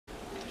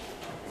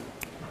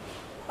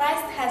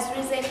Christ has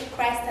risen,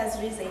 Christ has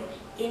risen.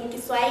 In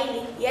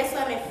Kiswahili, Yesu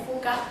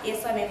amefufuka,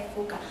 Yesu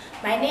amefufuka.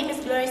 My name is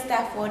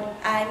Staford.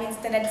 I'm in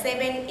Standard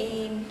 7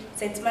 in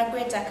St.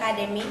 Margaret's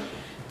Academy.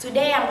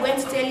 Today I'm going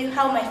to tell you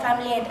how my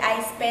family and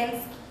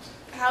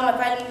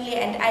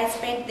I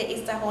spent the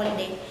Easter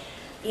holiday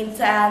in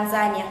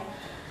Tanzania.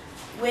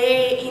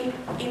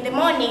 In the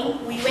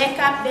morning, we wake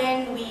up,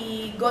 then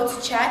we go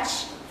to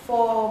church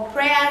for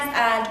prayers,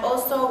 and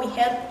also we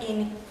help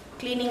in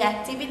cleaning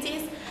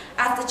activities.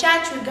 After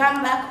church, we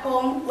come back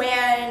home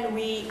where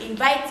we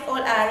invite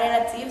all our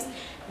relatives.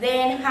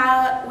 Then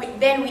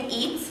we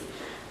eat.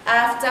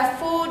 After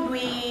food,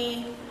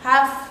 we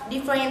have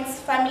different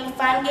family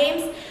fun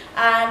games,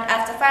 and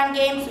after fun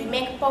games, we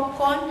make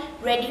popcorn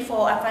ready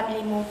for a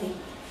family movie.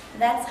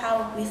 That's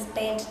how we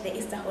spent the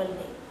Easter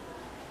holiday.